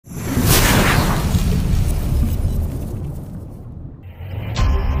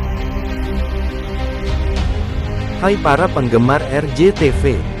Hai para penggemar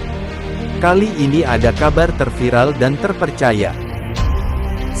RJTV. Kali ini ada kabar terviral dan terpercaya.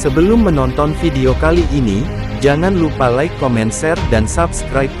 Sebelum menonton video kali ini, jangan lupa like, comment, share, dan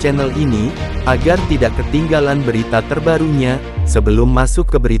subscribe channel ini, agar tidak ketinggalan berita terbarunya. Sebelum masuk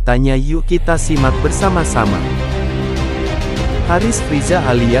ke beritanya, yuk kita simak bersama-sama. Harisvriza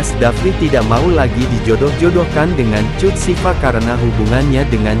alias Dafri tidak mau lagi dijodoh-jodohkan dengan Cutsyifa karena hubungannya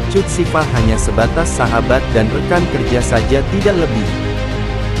dengan Cutsyifa hanya sebatas sahabat dan rekan kerja saja, tidak lebih.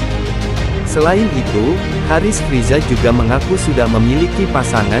 Selain itu, Harisvriza juga mengaku sudah memiliki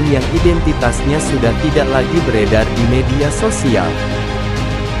pasangan yang identitasnya sudah tidak lagi beredar di media sosial.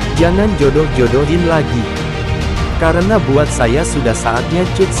 Jangan jodoh-jodohin lagi. Karena buat saya sudah saatnya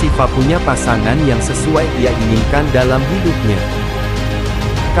Cutsyifa punya pasangan yang sesuai ia inginkan dalam hidupnya.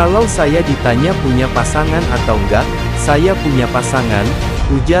 Kalau saya ditanya punya pasangan atau enggak, saya punya pasangan,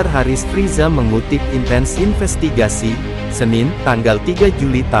 ujar Harisvriza mengutip Intens Investigasi, Senin, tanggal 3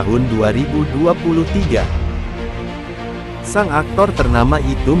 Juli tahun 2023. Sang aktor ternama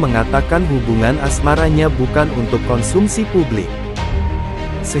itu mengatakan hubungan asmaranya bukan untuk konsumsi publik.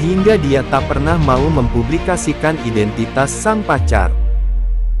 Sehingga dia tak pernah mau mempublikasikan identitas sang pacar.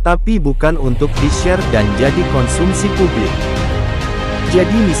 Tapi bukan untuk di-share dan jadi konsumsi publik.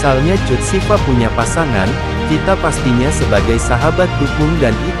 Jadi misalnya Cutsyifa punya pasangan, kita pastinya sebagai sahabat dukung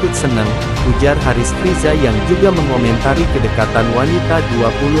dan ikut senang, ujar Harisvriza yang juga mengomentari kedekatan wanita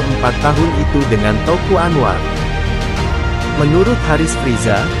 24 tahun itu dengan Teuku Anwar. Menurut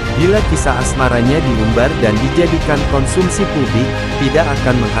Harisvriza, bila kisah asmaranya diumbar dan dijadikan konsumsi publik, tidak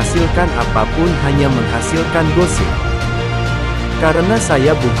akan menghasilkan apapun, hanya menghasilkan gosip. Karena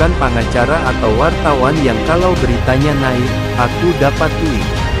saya bukan pengacara atau wartawan yang kalau beritanya naik, aku dapat duit.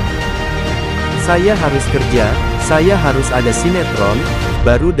 Saya harus kerja, saya harus ada sinetron,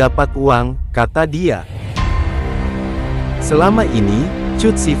 baru dapat uang, kata dia. Selama ini,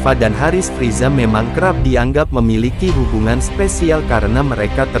 Cutsyifa dan Harisvriza memang kerap dianggap memiliki hubungan spesial karena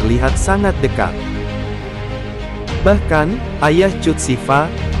mereka terlihat sangat dekat. Bahkan, ayah Cutsyifa,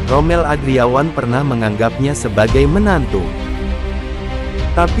 Romel Adriawan pernah menganggapnya sebagai menantu.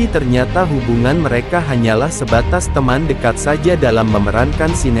 Tapi ternyata hubungan mereka hanyalah sebatas teman dekat saja dalam memerankan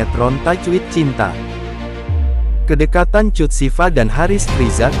sinetron Tajwid Cinta. Kedekatan Cutsyifa dan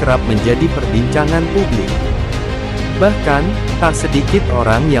Harisvriza kerap menjadi perbincangan publik. Bahkan, tak sedikit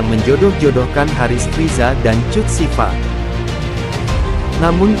orang yang menjodoh-jodohkan Harisvriza dan Cutsyifa.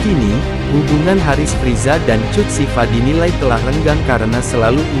 Namun kini, hubungan Harisvriza dan Cutsyifa dinilai telah renggang karena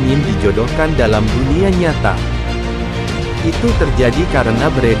selalu ingin dijodohkan dalam dunia nyata. Itu terjadi karena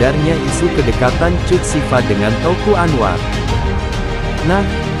beredarnya isu kedekatan Cutsyifa dengan Teuku Anwar. Nah,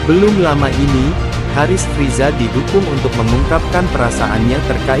 belum lama ini, Harisvriza didukung untuk mengungkapkan perasaannya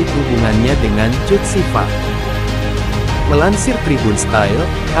terkait hubungannya dengan Cutsyifa. Melansir Tribun Style,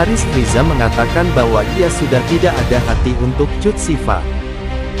 Harisvriza mengatakan bahwa ia sudah tidak ada hati untuk Cutsyifa.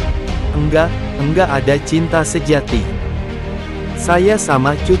 Enggak ada cinta sejati. Saya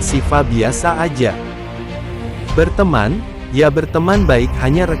sama Cutsyifa biasa aja. Berteman, ya berteman baik,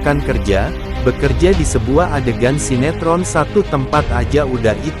 hanya rekan kerja, bekerja di sebuah adegan sinetron satu tempat aja,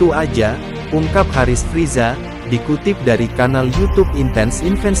 udah itu aja, ungkap Harisvriza, dikutip dari kanal YouTube Intens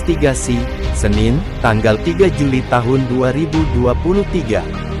Investigasi, Senin, tanggal 3 Juli tahun 2023.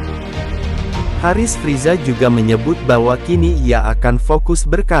 Harisvriza juga menyebut bahwa kini ia akan fokus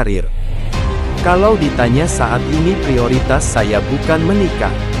berkarir. Kalau ditanya saat ini prioritas saya bukan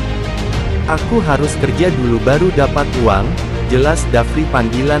menikah. Aku harus kerja dulu baru dapat uang, jelas Dafri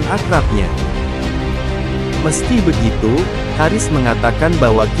panggilan akrabnya. Meski begitu, Haris mengatakan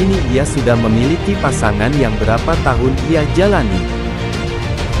bahwa kini ia sudah memiliki pasangan yang berapa tahun ia jalani.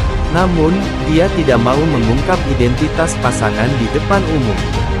 Namun, ia tidak mau mengungkap identitas pasangan di depan umum.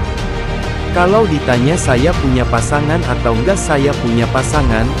 Kalau ditanya saya punya pasangan atau enggak saya punya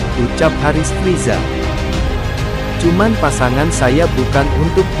pasangan, ucap Harisvriza. Cuman pasangan saya bukan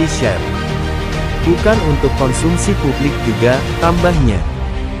untuk di-share. Bukan untuk konsumsi publik juga, tambahnya.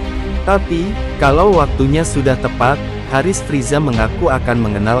 Tapi, kalau waktunya sudah tepat, Harisvriza mengaku akan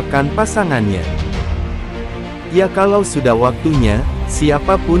mengenalkan pasangannya. Ya kalau sudah waktunya,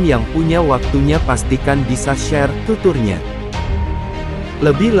 siapapun yang punya waktunya pastikan bisa share, tuturnya.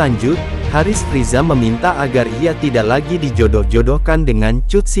 Lebih lanjut, Harisvriza meminta agar ia tidak lagi dijodoh-jodohkan dengan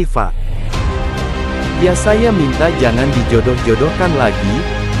Cutsyifa. Ya saya minta jangan dijodoh-jodohkan lagi,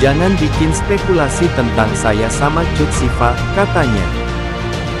 jangan bikin spekulasi tentang saya sama Cutsyifa, katanya.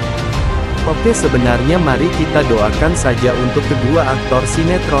 Oke, sebenarnya mari kita doakan saja untuk kedua aktor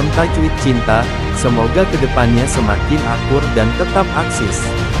sinetron Tajwid Cinta, semoga kedepannya semakin akur dan tetap eksis.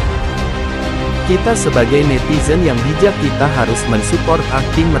 Kita sebagai netizen yang bijak kita harus mensupport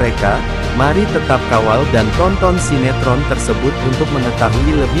akting mereka. Mari tetap kawal dan tonton sinetron tersebut untuk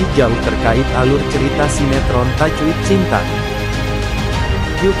mengetahui lebih jauh terkait alur cerita sinetron Tajwid Cinta.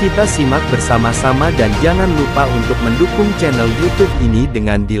 Yuk kita simak bersama-sama dan jangan lupa untuk mendukung channel YouTube ini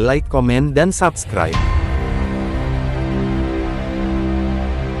dengan di like, komen, dan subscribe.